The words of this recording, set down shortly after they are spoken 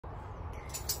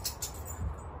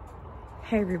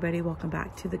Hey everybody, welcome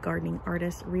back to The Gardening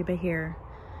Artist. Reba here.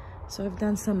 So I've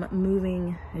done some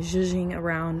moving, zhuzhing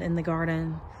around in the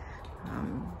garden,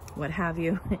 what have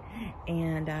you.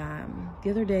 And the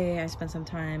other day I spent some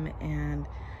time and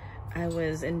I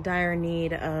was in dire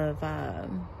need of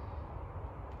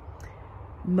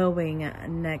mowing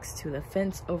next to the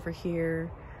fence over here.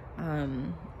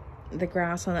 The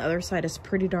grass on the other side is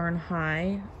pretty darn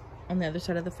high on the other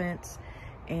side of the fence.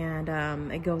 And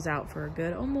it goes out for a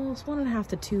good almost 1.5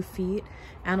 to 2 feet,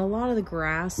 and a lot of the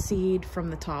grass seed from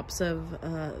the tops of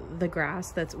the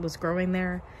grass that was growing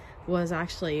there was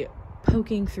actually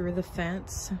poking through the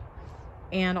fence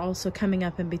and also coming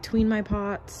up in between my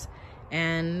pots,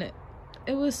 and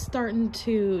it was starting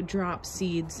to drop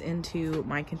seeds into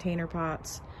my container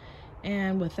pots.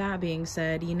 And with that being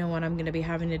said, you know what I'm going to be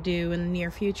having to do in the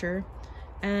near future,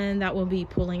 and that will be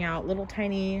pulling out little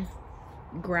tiny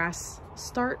grass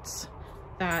starts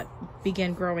that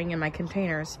begin growing in my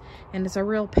containers. And it's a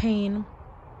real pain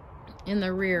in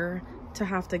the rear to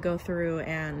have to go through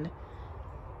and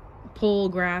pull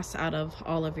grass out of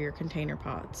all of your container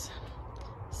pots.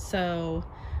 So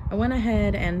I went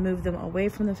ahead and moved them away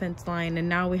from the fence line, and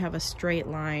now we have a straight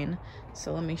line.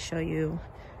 So let me show you.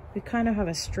 We kind of have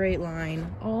a straight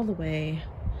line all the way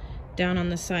down on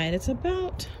the side. It's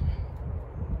about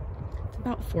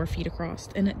 4 feet across,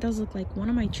 and it does look like one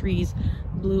of my trees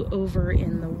blew over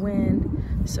in the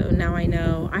wind. So now I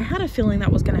know. I had a feeling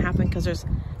that was going to happen because there's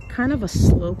kind of a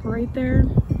slope right there.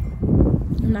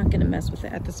 I'm not going to mess with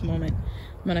it at this moment.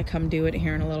 I'm going to come do it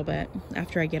here in a little bit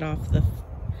after I get off the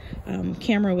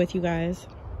camera with you guys.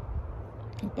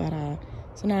 But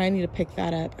so now I need to pick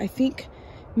that up. I think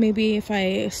maybe if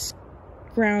I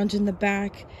scrounge in the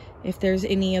back, if there's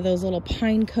any of those little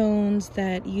pine cones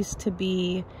that used to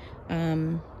be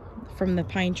from the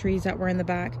pine trees that were in the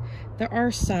back. There are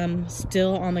some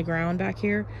still on the ground back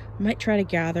here. I might try to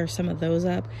gather some of those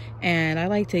up, and I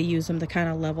like to use them to kind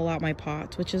of level out my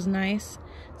pots, which is nice.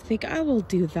 I think I will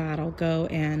do that. I'll go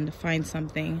and find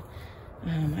something.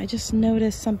 I just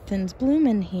noticed something's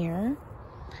blooming here,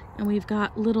 and we've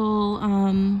got little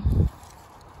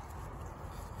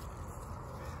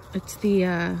it's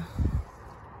the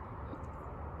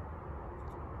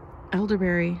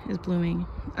elderberry is blooming.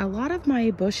 A lot of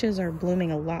my bushes are blooming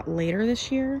a lot later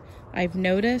this year, I've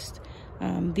noticed.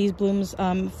 These blooms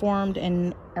formed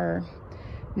and are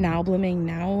now blooming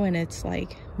now, and it's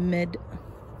like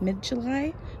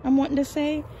mid-July, I'm wanting to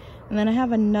say. And then I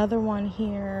have another one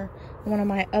here, one of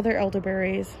my other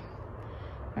elderberries.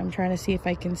 I'm trying to see if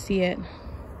I can see it.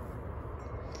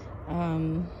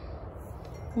 One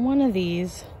of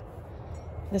these,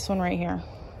 this one right here,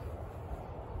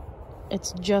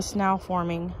 it's just now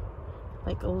forming,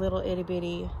 like a little itty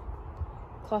bitty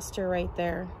cluster right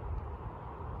there.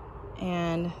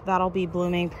 And that'll be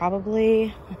blooming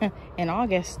probably in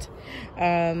August.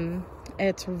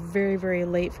 It's very, very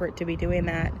late for it to be doing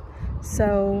that.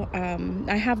 So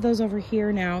I have those over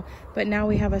here now, but now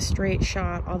we have a straight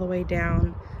shot all the way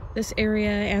down this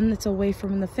area, and it's away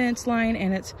from the fence line,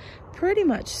 and it's pretty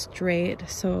much straight.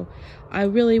 So I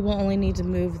really will only need to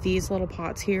move these little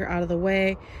pots here out of the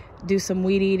way, do some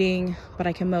weed eating, but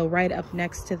I can mow right up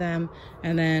next to them,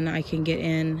 and then I can get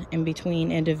in between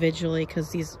individually because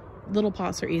these little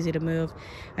pots are easy to move,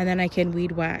 and then I can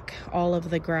weed whack all of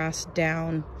the grass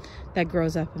down that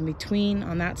grows up in between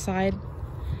on that side.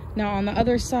 Now on the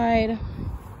other side,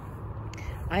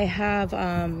 I have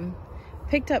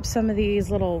picked up some of these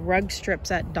little rug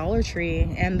strips at Dollar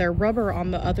Tree, and they're rubber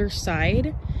on the other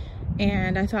side,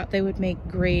 and I thought they would make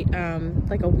great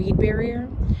like a weed barrier.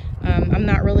 I'm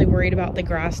not really worried about the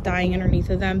grass dying underneath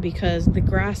of them because the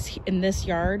grass in this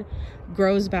yard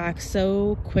grows back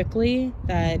so quickly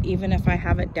that even if I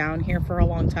have it down here for a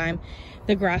long time,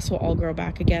 the grass will all grow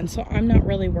back again. So I'm not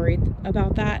really worried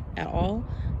about that at all.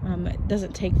 It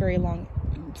doesn't take very long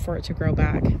for it to grow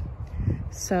back.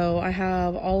 So I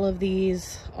have all of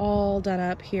these all done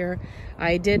up here.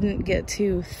 I didn't get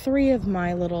to 3 of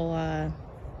my little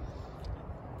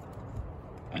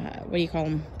what do you call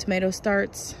them, tomato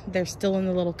starts. They're still in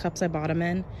the little cups I bought them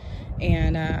in,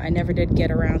 and I never did get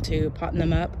around to potting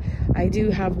them up. I do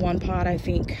have one pot, I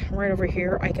think right over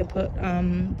here, I can put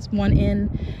one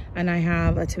in, and I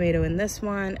have a tomato in this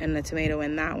one and a tomato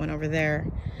in that one over there.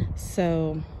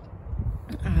 So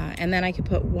and then I could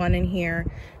put one in here,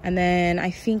 and then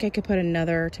I think I could put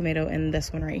another tomato in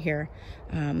this one right here.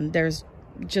 There's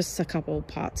just a couple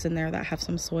pots in there that have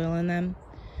some soil in them.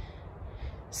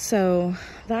 So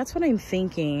that's what I'm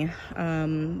thinking.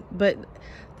 But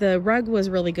the rug was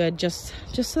really good just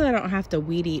so that I don't have to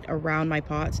weed eat around my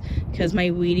pots, because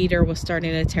my weed eater was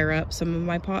starting to tear up some of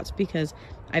my pots because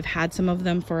I've had some of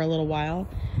them for a little while,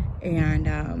 and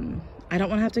I don't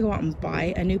want to have to go out and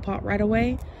buy a new pot right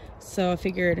away. So I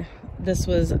figured this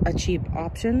was a cheap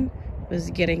option, was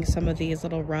getting some of these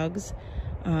little rugs.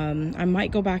 I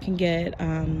might go back and get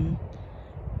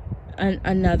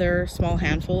another small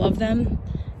handful of them,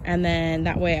 and then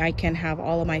that way I can have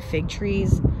all of my fig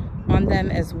trees on them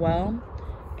as well.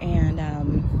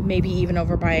 And maybe even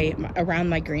over by around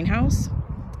my greenhouse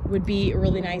would be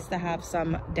really nice to have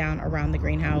some down around the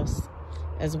greenhouse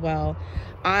as well.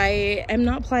 I am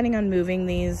not planning on moving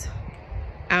these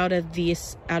out of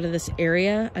this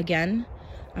area again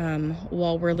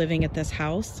while we're living at this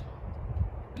house,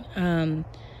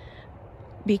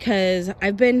 because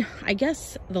I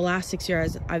guess the last 6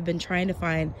 years I've been trying to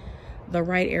find the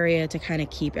right area to kind of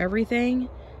keep everything,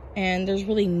 and there's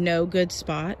really no good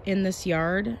spot in this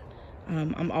yard.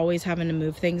 I'm always having to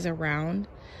move things around.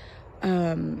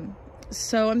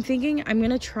 So I'm thinking I'm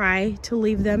gonna try to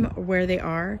leave them where they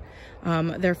are.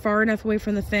 They're far enough away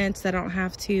from the fence that I don't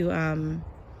have to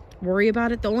worry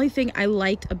about it. The only thing I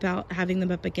liked about having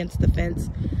them up against the fence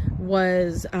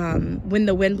was when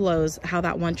the wind blows, how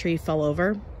that one tree fell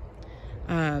over,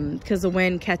 because the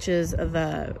wind catches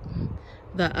the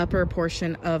upper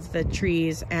portion of the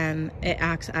trees and it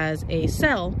acts as a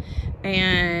cell,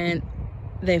 and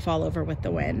they fall over with the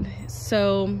wind.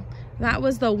 So that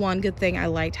was the one good thing I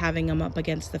liked, having them up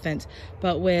against the fence.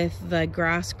 But with the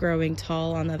grass growing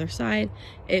tall on the other side,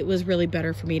 it was really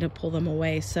better for me to pull them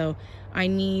away. So I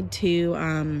need to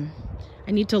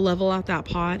level out that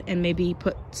pot and maybe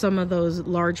put some of those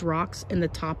large rocks in the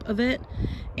top of it,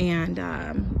 and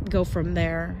go from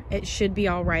there. It should be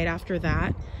all right after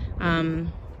that.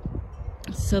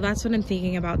 So that's what I'm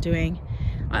thinking about doing.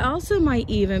 I also might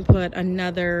even put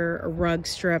another rug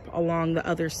strip along the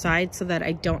other side so that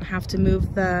I don't have to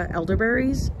move the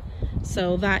elderberries.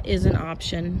 So that is an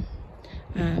option.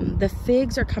 The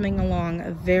figs are coming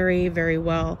along very, very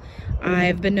well.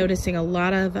 I've been noticing a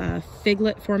lot of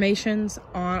figlet formations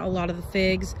on a lot of the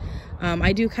figs.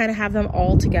 I do kind of have them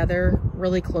all together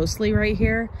really closely right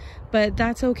here, but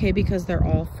that's okay because they're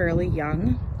all fairly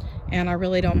young. And I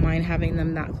really don't mind having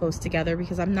them that close together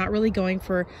because I'm not really going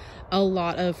for a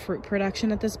lot of fruit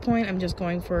production at this point. I'm just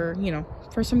going for, you know,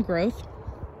 for some growth.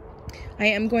 I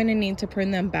am going to need to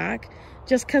prune them back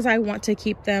just because I want to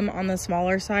keep them on the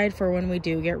smaller side for when we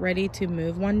do get ready to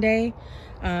move one day.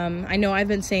 I know I've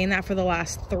been saying that for the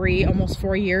last almost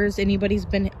 4 years. Anybody's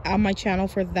been on my channel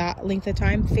for that length of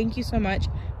time, thank you so much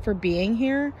for being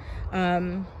here.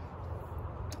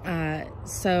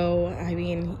 So I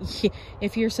mean,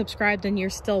 if you're subscribed and you're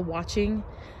still watching,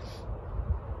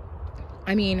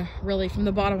 I mean, really from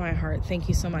the bottom of my heart, thank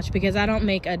you so much, because I don't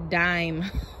make a dime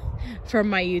from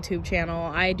my YouTube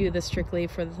channel. I do this strictly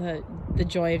for the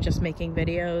joy of just making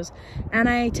videos, and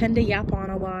I tend to yap on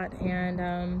a lot,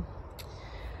 and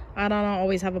I don't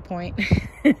always have a point.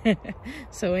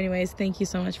 So anyways, thank you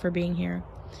so much for being here.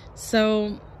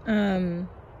 So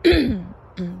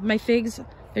my figs,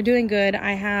 they're doing good.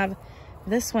 I have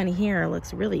this one here,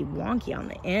 looks really wonky on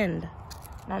the end.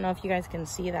 I don't know if you guys can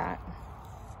see that.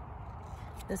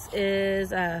 This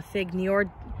is a fig Nior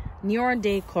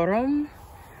de Corom.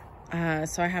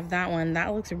 So I have that one.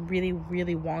 That looks really,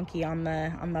 really wonky on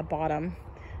the bottom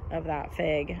of that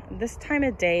fig. This time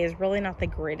of day is really not the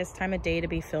greatest time of day to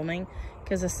be filming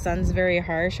because the sun's very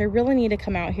harsh. I really need to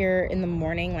come out here in the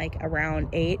morning, like around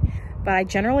 8, but I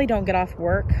generally don't get off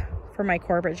work for my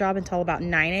corporate job until about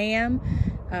 9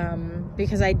 a.m.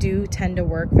 Because I do tend to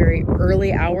work very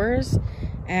early hours,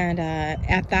 and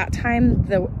at that time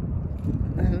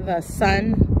the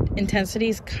sun intensity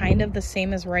is kind of the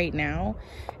same as right now,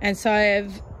 and so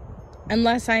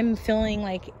unless I'm feeling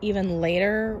like even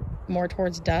later, more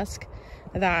towards dusk,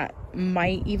 that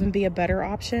might even be a better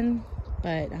option.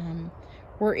 But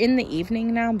we're in the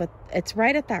evening now, but it's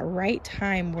right at that right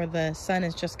time where the sun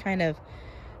is just kind of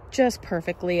just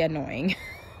perfectly annoying.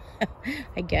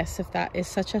 I guess, if that is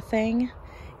such a thing.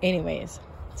 Anyways,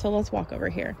 so let's walk over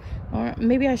here, or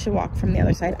maybe I should walk from the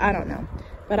other side, I don't know.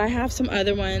 But I have some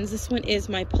other ones. This one is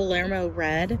my Palermo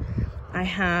Red. I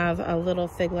have a little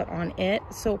figlet on it.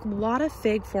 So a lot of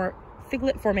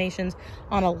figlet formations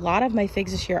on a lot of my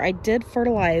figs this year. I did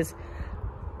fertilize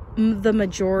the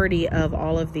majority of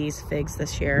all of these figs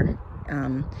this year,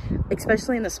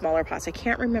 especially in the smaller pots. I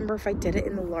can't remember if I did it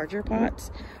in the larger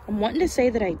pots. I'm wanting to say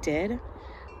that I did,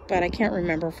 but I can't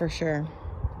remember for sure.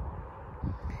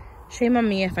 Shame on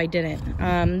me if I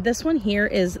didn't. This one here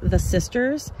is the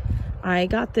Sisters. I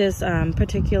got this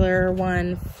particular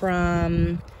one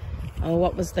from, oh,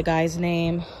 what was the guy's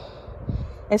name?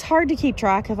 It's hard to keep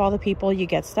track of all the people you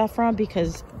get stuff from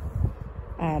because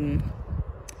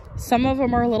some of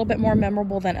them are a little bit more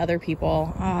memorable than other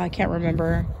people. I can't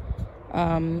remember.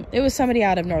 It was somebody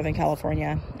out of Northern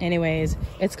California. Anyways,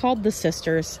 it's called The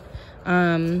Sisters.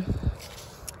 And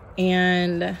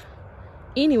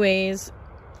anyways,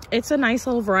 it's a nice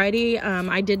little variety.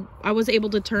 I was able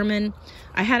to determine,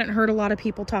 I hadn't heard a lot of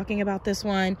people talking about this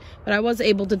one, but I was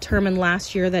able to determine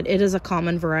last year that it is a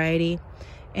common variety,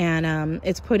 and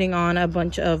it's putting on a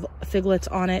bunch of figlets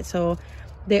on it. So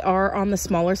they are on the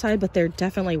smaller side, but they're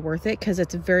definitely worth it because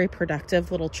it's a very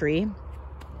productive little tree.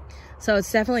 So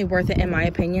it's definitely worth it in my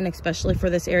opinion, especially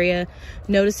for this area.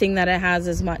 Noticing that it has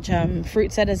as much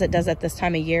fruit set as it does at this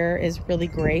time of year is really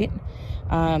great.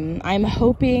 I'm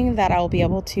hoping that I'll be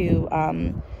able to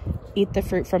eat the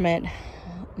fruit from it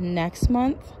next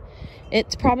month.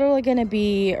 It's probably going to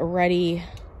be ready,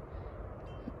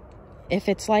 if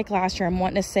it's like last year, I'm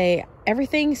wanting to say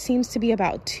everything seems to be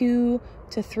about 2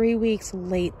 to 3 weeks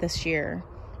late this year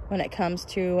when it comes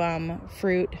to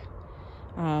fruit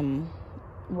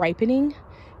ripening.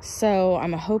 So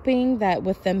I'm hoping that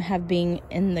with them being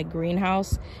in the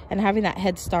greenhouse and having that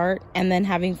head start and then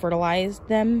having fertilized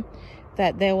them,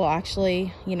 that they will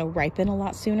actually, you know, ripen a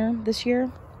lot sooner this year.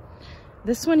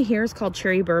 This one here is called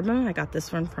Cherry Bourbon. I got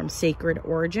this one from Sacred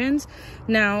Origins.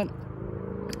 Now,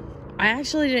 I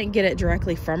actually didn't get it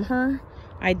directly from her.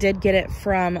 I did get it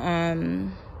from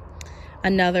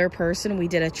another person. We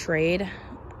did a trade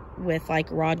with like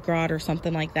Rodgrod or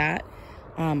something like that.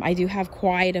 I do have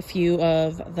quite a few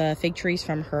of the fig trees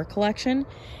from her collection,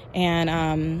 and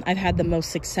I've had the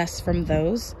most success from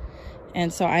those.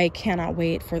 And so I cannot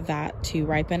wait for that to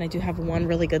ripen. I do have one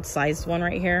really good sized one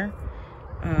right here.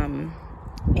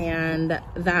 And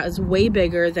that is way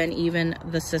bigger than even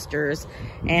the Sisters.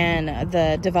 And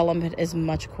the development is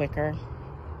much quicker.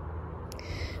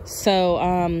 So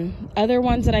other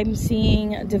ones that I'm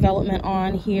seeing development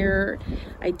on here,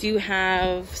 I do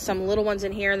have some little ones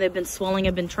in here, and they've been swelling.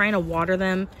 I've been trying to water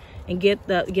them and give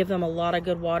them a lot of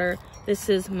good water. This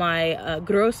is my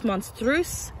Gros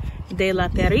Monstrous de la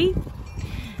Terre.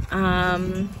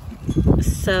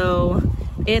 So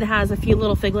it has a few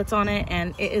little figlets on it,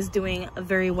 and it is doing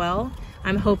very well.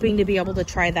 I'm hoping to be able to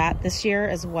try that this year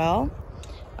as well.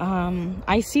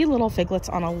 I see little figlets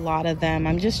on a lot of them.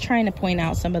 I'm just trying to point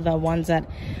out some of the ones that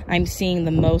I'm seeing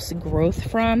the most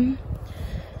growth from.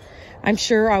 I'm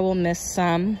sure I will miss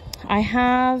some. I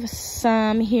have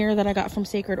some here that I got from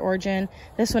Sacred Origin.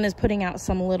 This one is putting out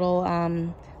some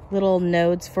little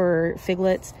nodes for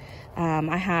figlets.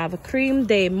 I have Creme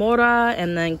de Mora,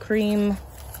 and then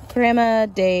Crema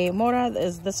de Mora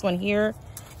is this one here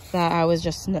that I was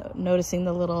just noticing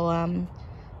the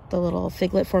little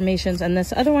figlet formations. And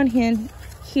this other one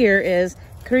here is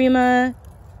Crema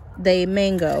de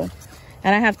Mango,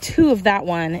 and I have 2 of that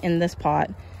one in this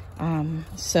pot.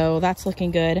 So that's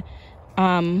looking good.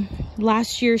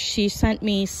 Last year she sent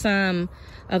me some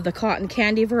of the cotton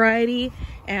candy variety,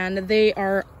 and they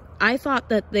are, I thought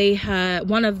that they had,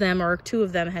 one of them or 2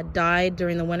 of them had died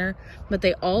during the winter, but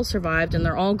they all survived, and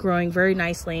they're all growing very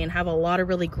nicely and have a lot of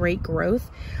really great growth.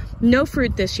 No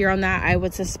fruit this year on that, I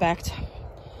would suspect,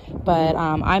 but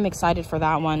I'm excited for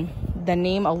that one. The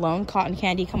name alone, cotton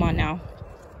candy, come on now.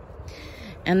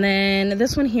 And then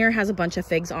this one here has a bunch of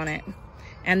figs on it,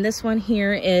 and this one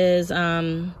here is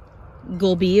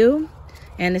Gulbiu,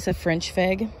 and it's a French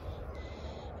fig.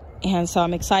 And so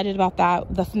I'm excited about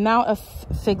that. The amount of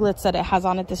figlets that it has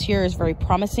on it this year is very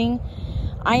promising.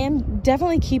 I am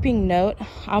definitely keeping note.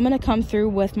 I'm going to come through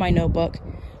with my notebook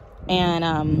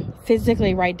and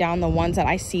physically write down the ones that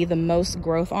I see the most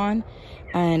growth on,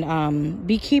 and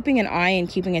be keeping an eye and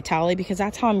keeping a tally, because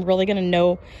that's how I'm really going to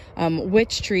know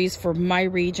which trees for my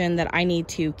region that I need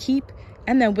to keep,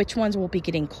 and then which ones will be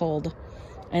getting culled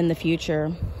in the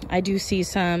future. I do see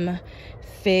some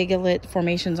figlet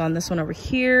formations on this one over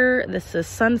here. This is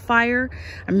Sunfire.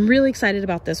 I'm really excited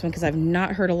about this one because I've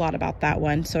not heard a lot about that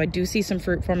one. So I do see some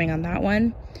fruit forming on that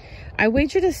one. I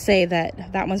wager to say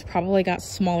that that one's probably got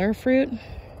smaller fruit.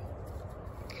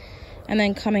 And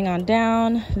then coming on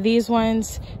down, these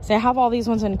ones, so I have all these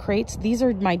ones in crates. These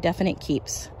are my definite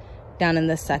keeps down in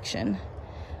this section.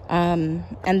 And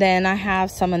then I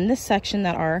have some in this section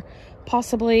that are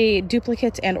possibly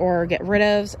duplicates and or get rid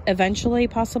of eventually,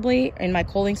 possibly in my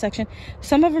culling section.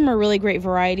 Some of them are really great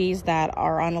varieties that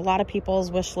are on a lot of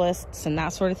people's wish lists and that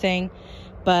sort of thing,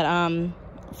 but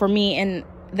for me, in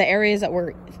the areas that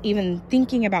we're even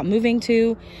thinking about moving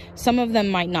to, some of them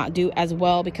might not do as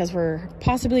well because we're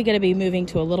possibly going to be moving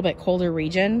to a little bit colder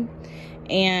region,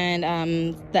 And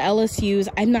the LSUs,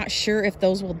 I'm not sure if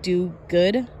those will do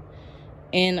good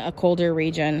in a colder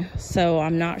region, so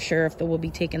I'm not sure if we'll be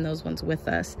taking those ones with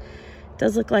us. It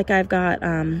does look like I've got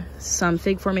some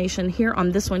fig formation here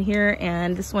on this one here,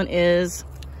 and this one is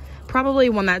probably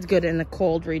one that's good in the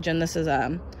cold region. This is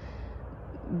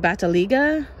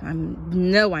Bataliga.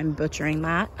 I'm butchering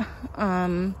that.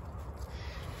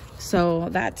 So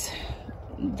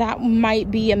that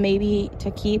might be a maybe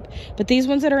to keep, but these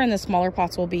ones that are in the smaller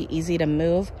pots will be easy to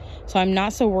move, so I'm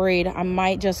not so worried. I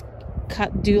might just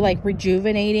do like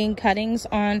rejuvenating cuttings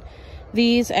on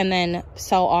these and then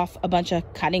sell off a bunch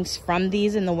of cuttings from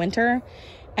these in the winter,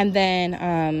 and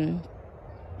then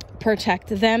protect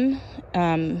them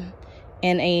in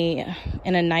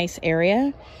a nice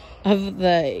area of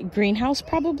the greenhouse,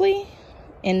 probably,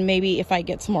 and maybe if I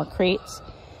get some more crates,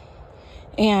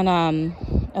 and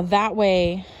that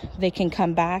way they can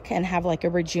come back and have like a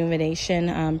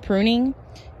rejuvenation pruning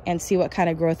and see what kind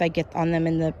of growth I get on them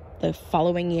in the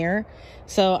following year.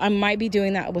 So I might be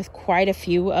doing that with quite a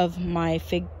few of my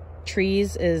fig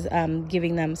trees, is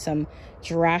giving them some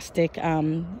drastic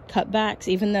cutbacks,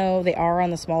 even though they are on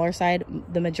the smaller side,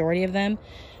 the majority of them,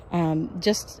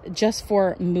 just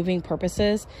for moving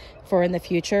purposes for in the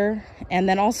future, and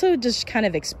then also just kind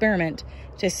of experiment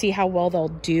to see how well they'll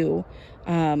do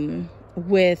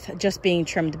with just being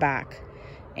trimmed back,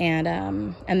 and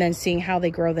then seeing how they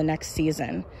grow the next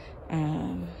season.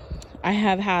 I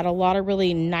have had a lot of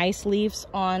really nice leaves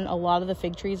on a lot of the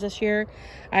fig trees this year.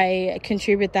 I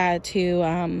contribute that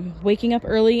to waking up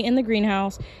early in the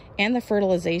greenhouse and the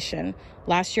fertilization.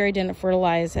 Last year I didn't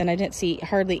fertilize and I didn't see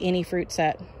hardly any fruit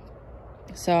set.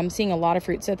 So I'm seeing a lot of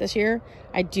fruit set this year.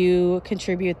 I do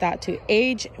contribute that to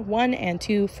age 1 and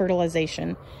 2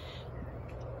 fertilization.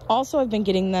 Also, I've been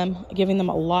giving them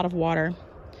a lot of water.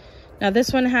 Now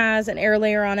this one has an air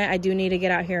layer on it. I do need to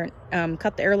get out here and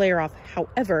cut the air layer off.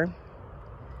 However,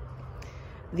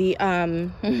 the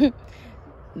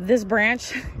this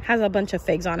branch has a bunch of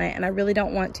figs on it, and I really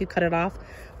don't want to cut it off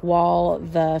while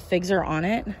the figs are on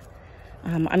it.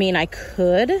 I mean, I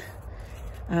could.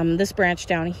 This branch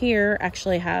down here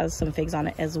actually has some figs on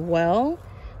it as well.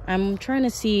 I'm trying to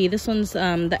see, this one's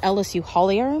the LSU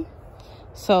Hollier,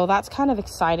 so that's kind of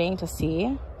exciting to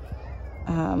see.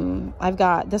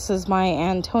 This is my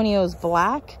Antonio's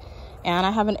Black, and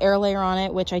I have an air layer on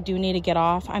it, which I do need to get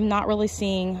off. I'm not really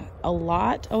seeing a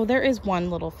lot. Oh, there is one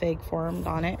little fig formed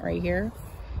on it right here.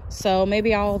 So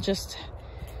maybe I'll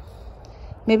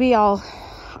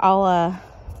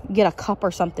get a cup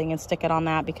or something and stick it on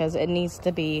that, because it needs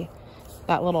to be,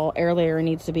 that little air layer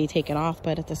needs to be taken off.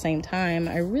 But at the same time,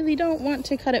 I really don't want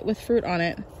to cut it with fruit on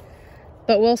it.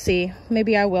 But we'll see.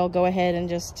 Maybe I will go ahead and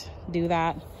just do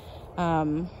that.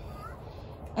 And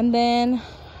then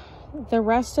the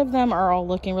rest of them are all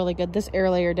looking really good. This air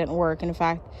layer didn't work. In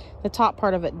fact, the top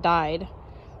part of it died.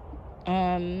 So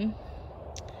I'm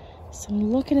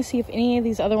looking to see if any of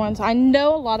these other ones, I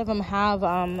know a lot of them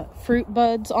have fruit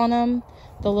buds on them.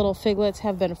 The little figlets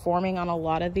have been forming on a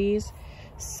lot of these.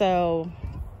 So,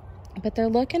 but they're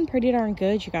looking pretty darn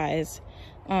good, you guys.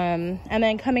 And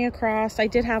then coming across, I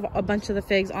did have a bunch of the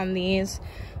figs on these.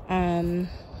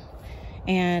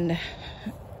 And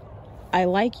I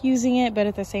like using it, but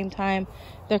at the same time,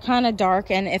 they're kind of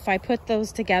dark. And if I put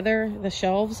those together, the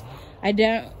shelves, I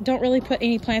don't really put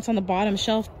any plants on the bottom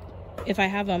shelf if I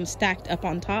have them stacked up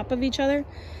on top of each other,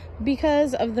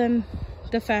 because of the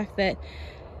fact that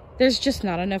there's just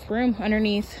not enough room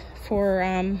underneath for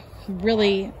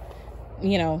really,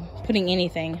 you know, putting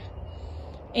anything.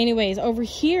 Anyways, over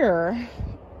here,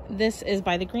 this is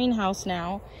by the greenhouse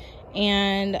now,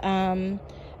 and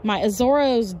my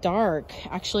Azoros Dark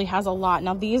actually has a lot.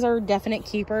 Now these are definite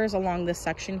keepers along this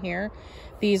section here.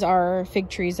 These are fig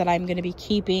trees that I'm going to be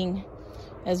keeping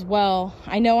as well.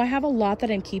 I know I have a lot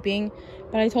that I'm keeping,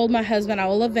 but I told my husband I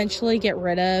will eventually get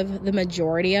rid of the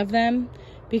majority of them,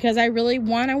 because I really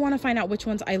want to find out which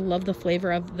ones I love the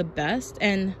flavor of the best,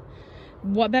 and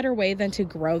what better way than to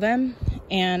grow them.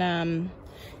 And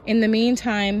in the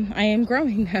meantime, I am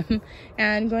growing them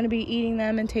and going to be eating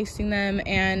them and tasting them,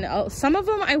 and some of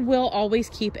them I will always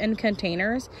keep in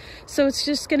containers. So it's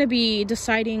just going to be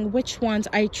deciding which ones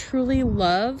I truly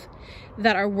love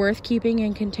that are worth keeping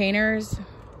in containers.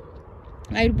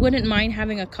 I wouldn't mind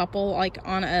having a couple like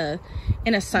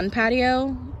in a sun patio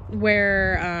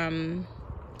where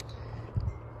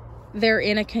they're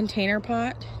in a container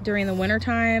pot during the winter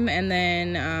time, and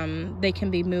then they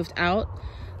can be moved out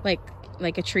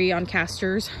like a tree on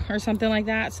casters or something like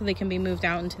that, so they can be moved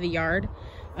out into the yard,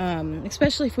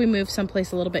 especially if we move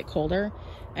someplace a little bit colder.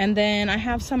 And then I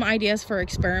have some ideas for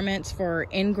experiments for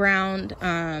in-ground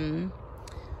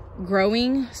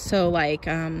growing. So like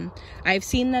I've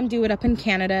seen them do it up in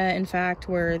Canada, in fact,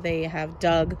 where they have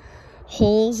dug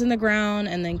holes in the ground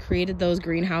and then created those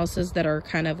greenhouses that are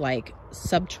kind of like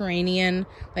subterranean,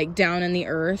 like down in the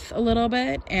earth a little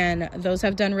bit, and those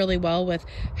have done really well with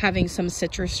having some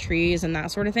citrus trees and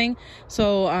that sort of thing.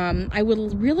 So I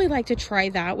would really like to try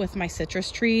that with my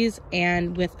citrus trees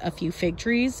and with a few fig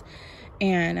trees,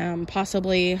 and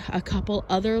possibly a couple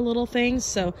other little things.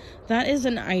 So that is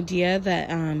an idea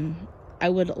that I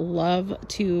would love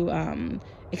to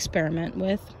experiment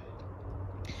with.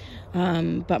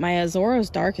 But my Azoros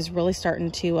Dark is really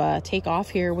starting to take off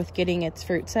here with getting its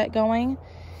fruit set going.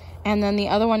 And then the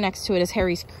other one next to it is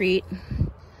Harry's Crete,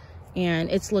 and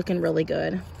it's looking really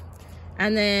good.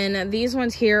 And then these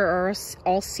ones here are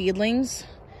all seedlings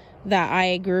that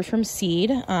I grew from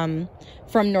seed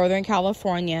from Northern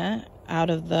California, out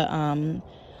of the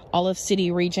Olive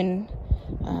City region,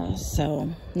 so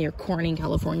near Corning,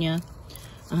 California.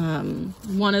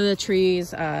 One of the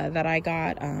trees that I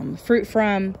got fruit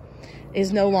from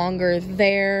is no longer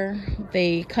there.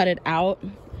 They cut it out.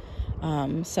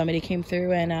 Somebody came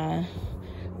through and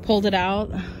pulled it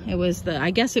out. It was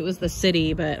I guess it was the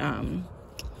city, but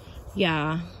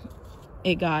yeah,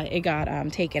 it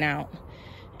got taken out.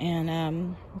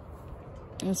 And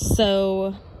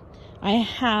so I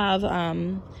have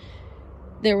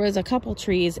there was a couple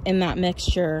trees in that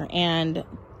mixture, and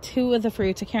two of the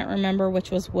fruits, I can't remember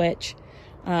which was which,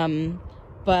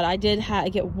 but I did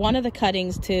get one of the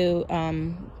cuttings to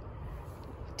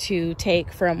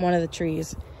take from one of the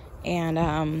trees,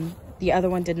 and the other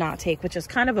one did not take, which is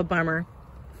kind of a bummer.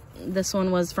 This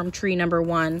one was from tree number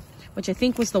 1, which I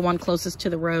think was the one closest to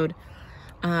the road,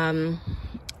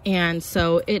 and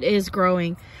so it is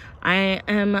growing. I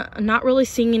am not really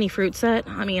seeing any fruit set.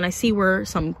 I mean, I see where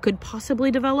some could possibly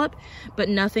develop, but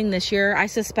nothing this year. I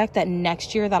suspect that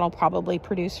next year that'll probably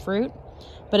produce fruit,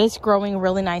 but it's growing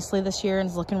really nicely this year and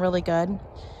it's looking really good.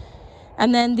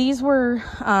 And then these were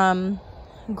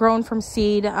grown from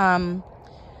seed.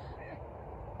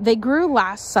 They grew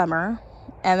last summer,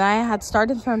 and I had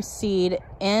started from seed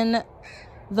in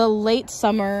the late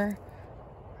summer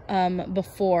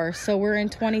before. So we're in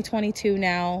 2022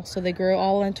 now, so they grew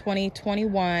all in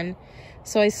 2021,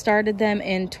 so I started them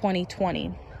in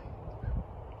 2020.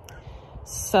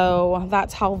 So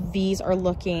that's how these are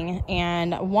looking.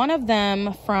 And one of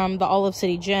them from the Olive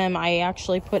City Gym I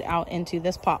actually put out into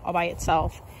this pot all by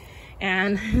itself,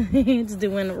 and it's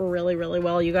doing really, really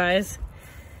well, you guys.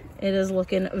 It is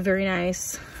looking very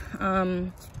nice,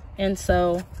 and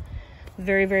so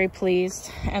very, very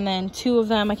pleased. And then two of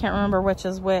them, I can't remember which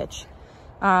is which.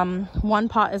 One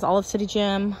pot is Olive City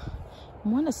Gym. I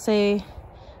want to say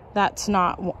that's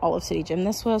not Olive City Gym.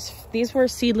 These were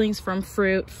seedlings from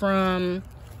fruit from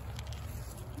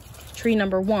tree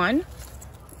number 1.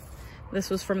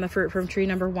 This was from the fruit from tree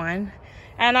number 1,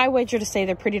 and I wager to say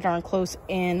they're pretty darn close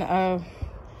in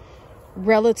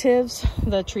relatives.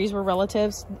 The trees were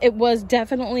relatives. It was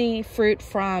definitely fruit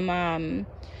from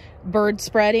bird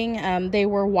spreading. They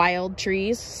were wild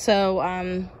trees,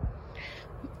 so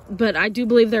but I do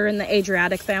believe they're in the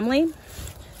Adriatic family.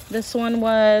 This one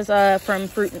was from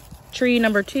fruit tree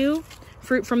number 2,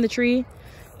 fruit from the tree.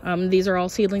 These are all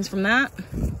seedlings from that.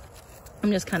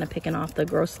 I'm just kind of picking off the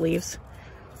gross leaves.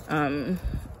 And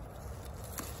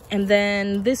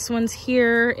then this one's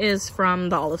here is from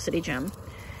the Olive City Gym,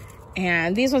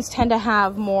 and these ones tend to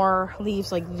have more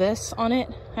leaves like this on it,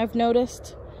 I've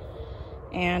noticed.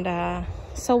 And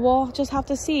so we'll just have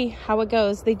to see how it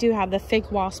goes. They do have the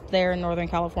fig wasp there in Northern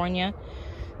California,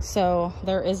 so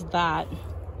there is that.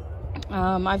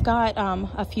 I've got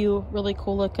a few really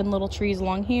cool looking little trees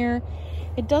along here.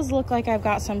 It does look like I've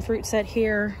got some fruit set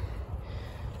here.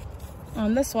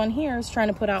 This one here is trying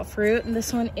to put out fruit, and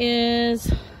this one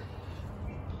is,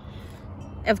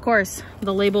 of course,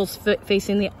 the label's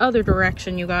facing the other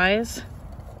direction, you guys.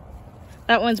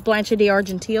 That one's Blanche de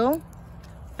Argentile,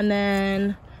 and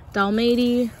then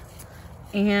Dalmati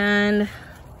and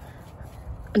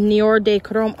Nior de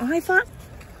Chrome. Oh, I thought,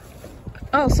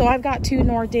 oh, so I've got 2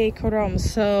 Nior de Chrome.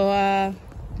 So,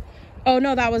 oh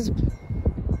no, that was,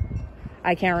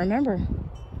 I can't remember.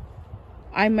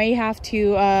 I may have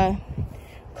to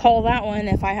call that one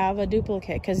if I have a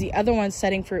duplicate, because the other one's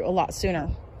setting fruit a lot sooner.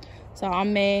 So I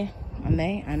may,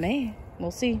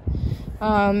 we'll see.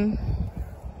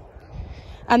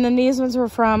 And then these ones were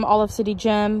from Olive City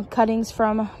Gym, cuttings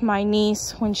from my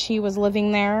niece when she was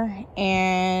living there,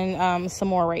 and some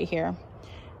more right here.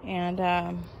 And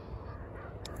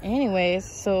anyways,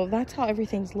 so that's how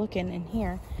everything's looking in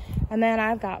here. And then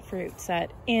I've got fruit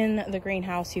set in the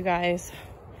greenhouse, you guys.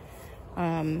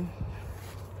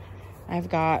 I've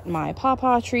got my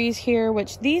pawpaw trees here,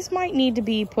 which these might need to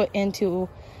be put into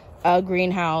a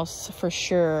greenhouse for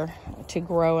sure to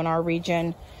grow in our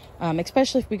region,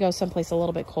 especially if we go someplace a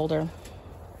little bit colder.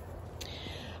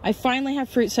 I finally have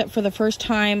fruit set for the first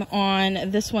time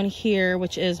on this one here,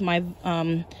 which is my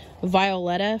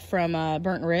Violetta from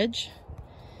Burnt Ridge.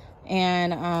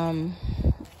 And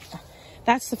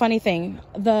that's the funny thing.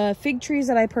 The fig trees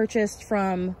that I purchased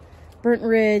from Burnt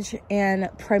Ridge and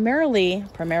primarily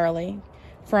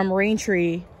from Rain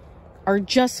Tree are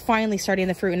just finally starting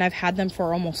the fruit, and I've had them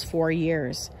for almost 4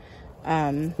 years.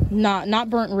 Not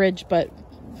Burnt Ridge, but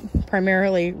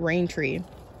primarily Rain Tree.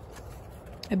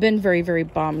 I've been very, very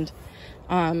bummed.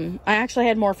 I actually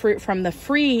had more fruit from the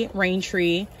free Rain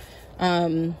Tree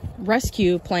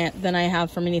rescue plant than I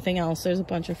have from anything else. There's a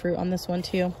bunch of fruit on this one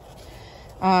too.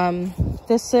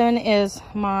 This one is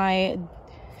my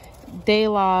De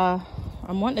La,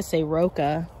 I'm wanting to say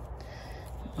Roca.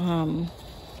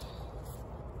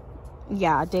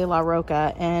 Yeah, De La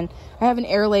Roca. And I have an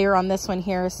air layer on this one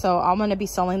here, so I'm going to be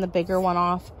selling the bigger one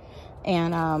off.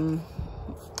 And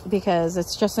because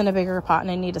it's just in a bigger pot and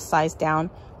I need to size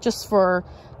down just for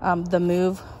the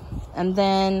move. And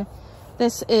then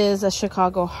this is a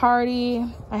Chicago Hardy.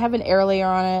 I have an air layer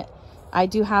on it. I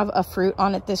do have a fruit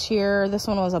on it this year. This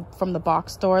one was from the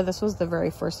box store. This was the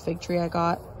very first fig tree I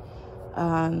got.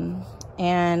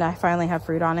 And I finally have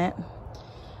fruit on it.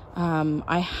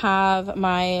 I have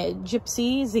my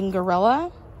Gypsy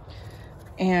Zingarella.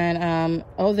 And,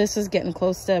 oh, this is getting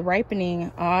close to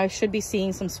ripening. I should be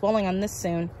seeing some swelling on this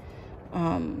soon.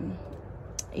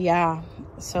 Yeah,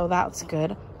 so that's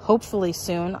good. Hopefully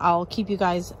soon. I'll keep you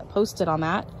guys posted on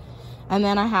that. And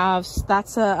then I have,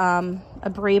 that's a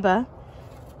Breba,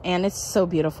 and it's so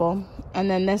beautiful. And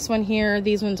then this one here,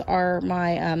 these ones are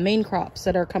my main crops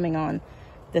that are coming on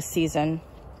this season.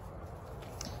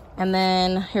 And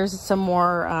then here's some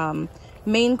more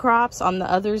main crops on the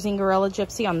other Zingarella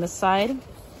Gypsy on this side.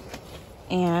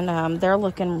 And they're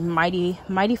looking mighty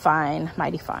fine,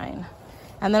 mighty fine.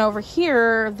 And then over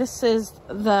here, this is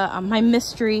the my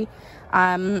mystery.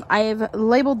 I've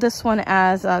labeled this one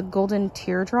as a golden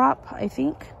teardrop, I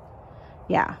think.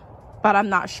 Yeah, but I'm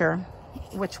not sure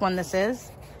which one this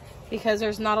is because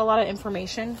there's not a lot of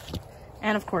information.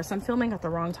 And of course, I'm filming at the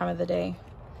wrong time of the day.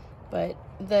 But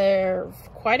they're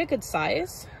quite a good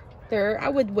size. They're, I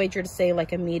would wager to say,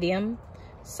 like a medium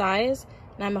size.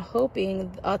 And I'm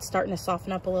hoping it's starting to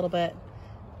soften up a little bit.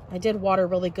 I did water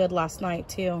really good last night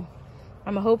too.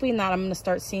 I'm hoping that I'm going to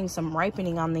start seeing some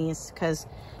ripening on these because,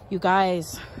 you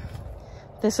guys,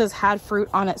 this has had fruit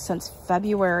on it since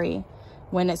February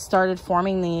when it started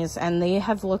forming these, and they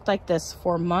have looked like this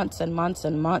for months and months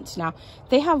and months now.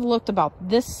 They have looked about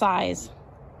this size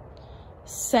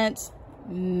since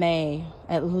May,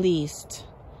 at least.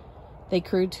 They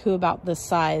grew to about this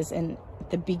size, and at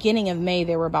the beginning of May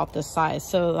they were about this size,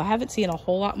 so I haven't seen a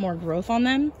whole lot more growth on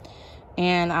them.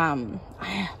 And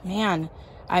man,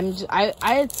 I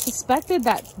had suspected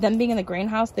that them being in the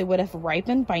greenhouse they would have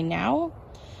ripened by now,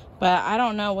 but I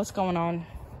don't know what's going on.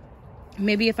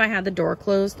 Maybe if I had the door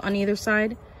closed on either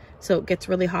side so it gets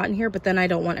really hot in here, but then I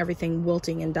don't want everything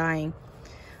wilting and dying.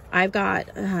 I've got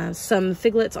some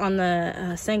figlets on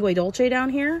the Sangue Dolce down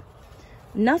here.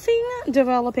 Nothing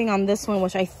developing on this one,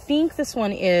 which I think this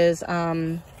one is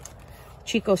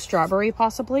Chico Strawberry,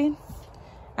 possibly.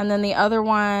 And then the other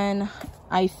one,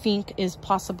 I think, is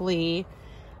possibly...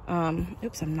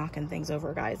 oops, I'm knocking things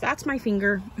over, guys. That's my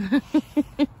finger.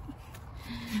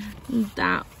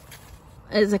 That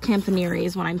is a Campanile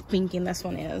is what I'm thinking this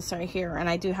one is right here. And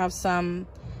I do have some...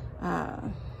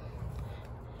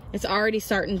 it's already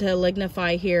starting to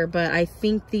lignify here, but I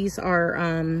think these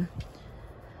are...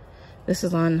 this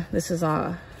is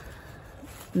a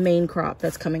main crop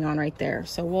that's coming on right there.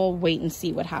 So we'll wait and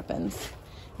see what happens.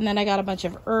 And then I got a bunch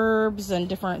of herbs and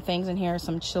different things in here.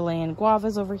 Some Chilean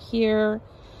guavas over here.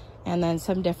 And then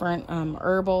some different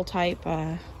herbal type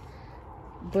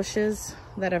bushes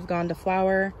that have gone to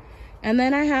flower. And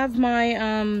then I have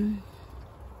my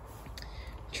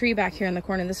tree back here in the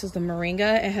corner. This is the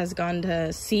moringa. It has gone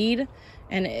to seed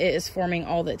and it is forming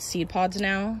all its seed pods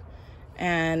now.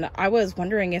 And I was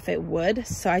wondering if it would,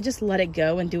 so I just let it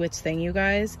go and do its thing, you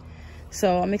guys.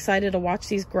 So I'm excited to watch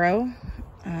these grow.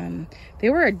 They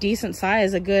were a decent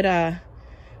size, a good,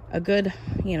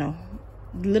 you know,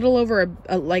 little over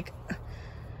like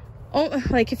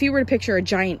if you were to picture a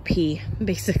giant pea,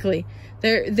 basically.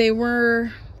 They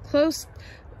were close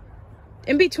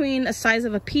in between a size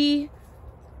of a pea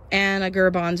and a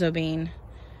garbanzo bean.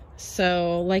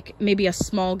 So like maybe a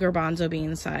small garbanzo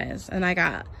bean size. And I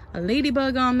got a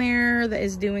ladybug on there that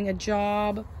is doing a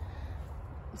job.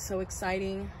 It's so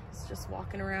exciting. He's just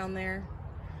walking around there.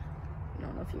 I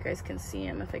don't know if you guys can see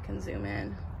him, if I can zoom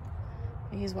in.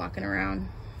 He's walking around.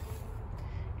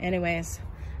 Anyways,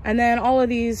 and then all of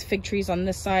these fig trees on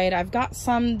this side. I've got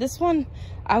some. This one,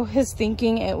 I was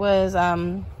thinking it was, I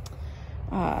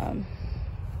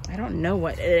don't know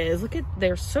what it is. Look at,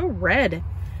 they're so red.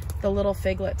 The little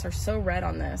figlets are so red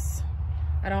on this.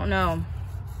 I don't know.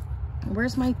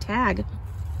 Where's my tag?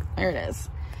 There it is.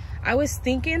 I was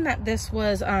thinking that this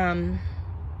was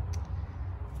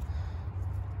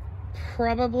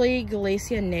probably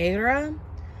Galecia Negra,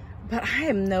 but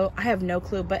I have no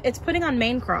clue. But it's putting on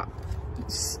main crop,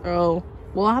 so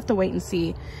we'll have to wait and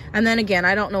see. And then again,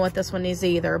 I don't know what this one is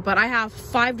either. But I have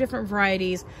 5 different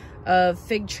varieties of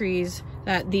fig trees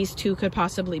that these two could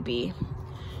possibly be.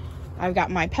 I've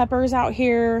got my peppers out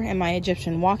here and my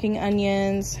Egyptian walking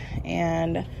onions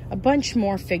and a bunch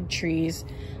more fig trees.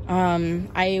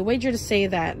 I wager to say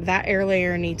that that air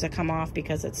layer needs to come off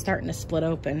because it's starting to split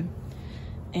open.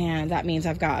 And that means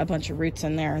I've got a bunch of roots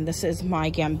in there. And this is my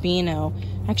Gambino.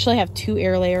 I actually have 2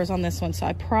 air layers on this one, so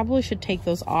I probably should take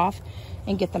those off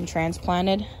and get them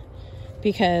transplanted.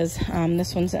 Because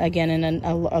this one's, again, in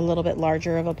a little bit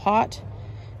larger of a pot.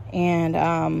 And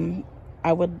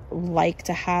I would like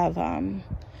to have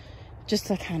just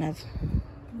to kind of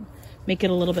make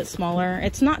it a little bit smaller.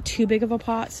 It's not too big of a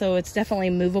pot, so it's definitely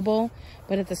movable,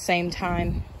 but at the same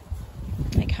time,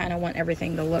 I kind of want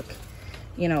everything to look,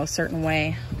 you know, a certain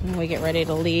way when we get ready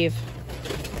to leave.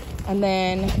 And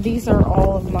then these are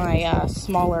all of my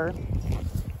smaller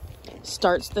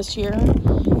starts this year.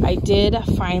 I did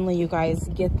finally, you guys,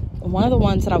 get one of the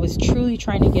ones that I was truly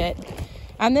trying to get.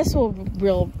 And this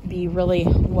will be really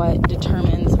what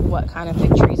determines what kind of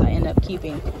fig trees I end up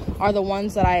keeping, are the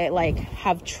ones that I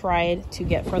have tried to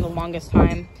get for the longest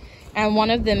time. And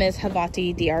one of them is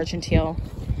Havati d'Argenteuil.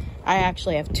 I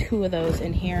actually have 2 of those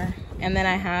in here. And then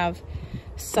I have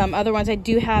some other ones. I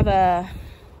do have a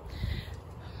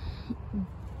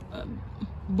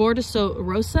Bordesau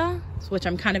Rosa, which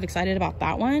I'm kind of excited about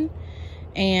that one.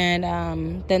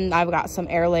 And then I've got some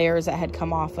air layers that had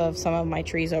come off of some of my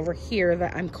trees over here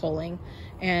that I'm culling,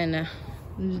 and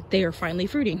they are finally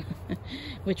fruiting,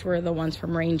 which were the ones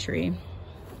from Rain Tree.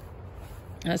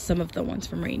 Some of the ones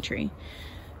from Rain Tree.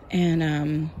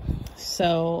 And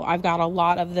so I've got a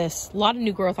lot of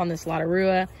new growth on this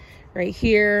Latarua right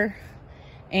here,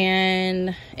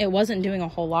 and it wasn't doing a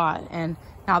whole lot. And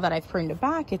now that I've pruned it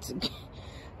back, it's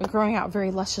growing out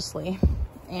very lusciously.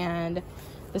 And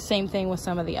the same thing with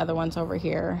some of the other ones over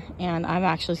here. And I've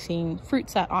actually seen fruit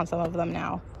set on some of them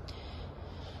now.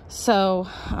 So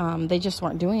they just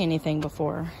weren't doing anything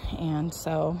before. And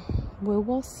so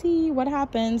we'll see what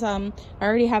happens. I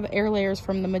already have air layers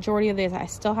from the majority of these. I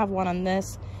still have one on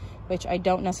this, which I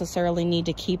don't necessarily need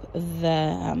to keep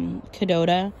the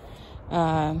Cadota.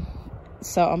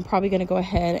 So I'm probably going to go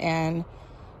ahead and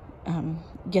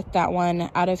get that one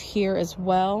out of here as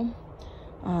well.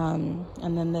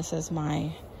 And then this is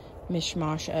my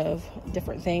mishmash of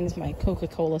different things, my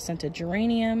Coca-Cola scented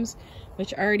geraniums,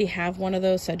 which I already have one of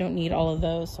those, so I don't need all of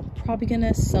those. So I'm probably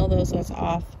gonna sell those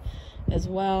off as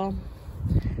well.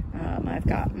 I've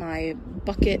got my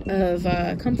bucket of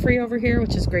comfrey over here,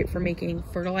 which is great for making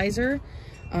fertilizer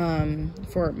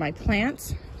for my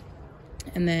plants.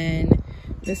 And then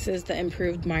this is the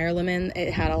improved Meyer lemon.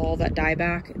 It had all that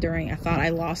dieback during, I thought I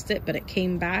lost it, but it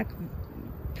came back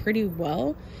pretty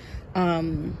well.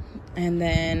 And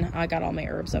then I got all my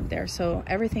herbs up there, so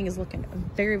everything is looking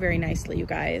very, very nicely, you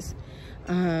guys.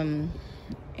 And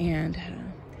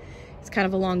it's kind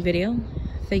of a long video.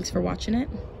 Thanks for watching it.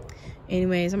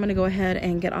 Anyways, I'm gonna go ahead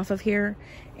and get off of here,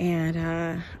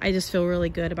 and I just feel really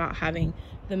good about having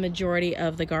the majority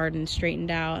of the garden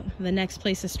straightened out. The next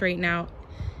place to straighten out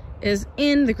is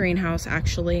in the greenhouse.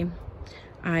 Actually,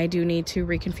 I do need to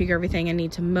reconfigure everything. I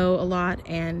need to mow a lot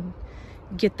and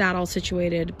get that all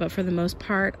situated, but for the most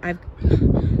part,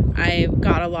 I've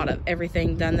got a lot of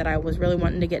everything done that I was really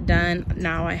wanting to get done.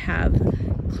 Now I have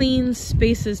clean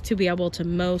spaces to be able to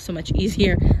mow so much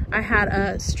easier. I had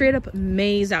a straight up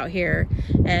maze out here,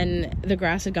 and the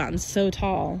grass had gotten so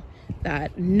tall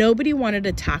that nobody wanted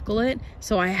to tackle it,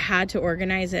 so I had to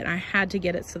organize it. I had to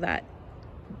get it so that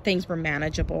things were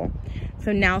manageable.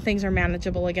 So now things are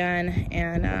manageable again.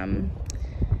 And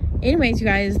anyways, you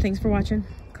guys, thanks for watching.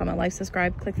 Comment, like,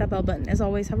 subscribe, click that bell button. As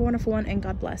always, have a wonderful one, and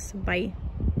God bless. Bye.